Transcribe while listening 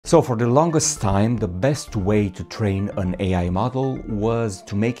So for the longest time, the best way to train an AI model was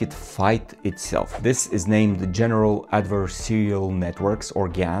to make it fight itself. This is named General Adversarial Networks, or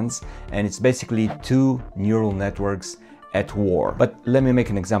GANs, and it's basically two neural networks at war. But let me make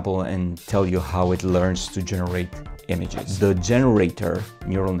an example and tell you how it learns to generate images. The generator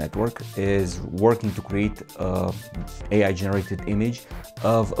neural network is working to create a AI generated image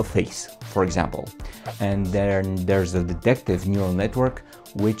of a face, for example. And then there's a detective neural network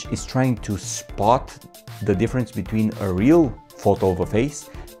which is trying to spot the difference between a real photo of a face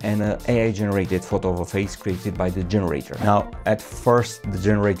and an AI generated photo of a face created by the generator. Now, at first, the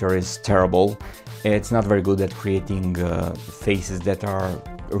generator is terrible. It's not very good at creating faces that are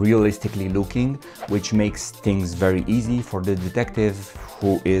realistically looking, which makes things very easy for the detective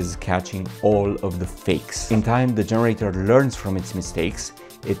who is catching all of the fakes. In time, the generator learns from its mistakes.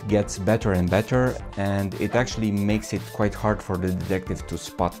 It gets better and better, and it actually makes it quite hard for the detective to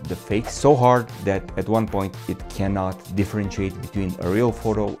spot the fakes. So hard that at one point it cannot differentiate between a real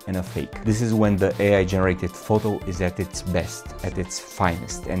photo and a fake. This is when the AI generated photo is at its best, at its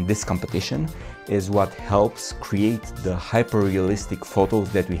finest. And this competition is what helps create the hyper-realistic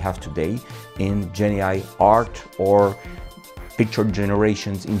photos that we have today in GenAI art or picture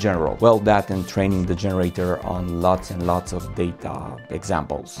generations in general. Well, that and training the generator on lots and lots of data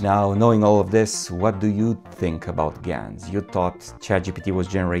examples. Now, knowing all of this, what do you think about GANs? You thought ChatGPT was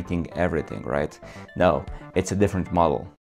generating everything, right? No, it's a different model.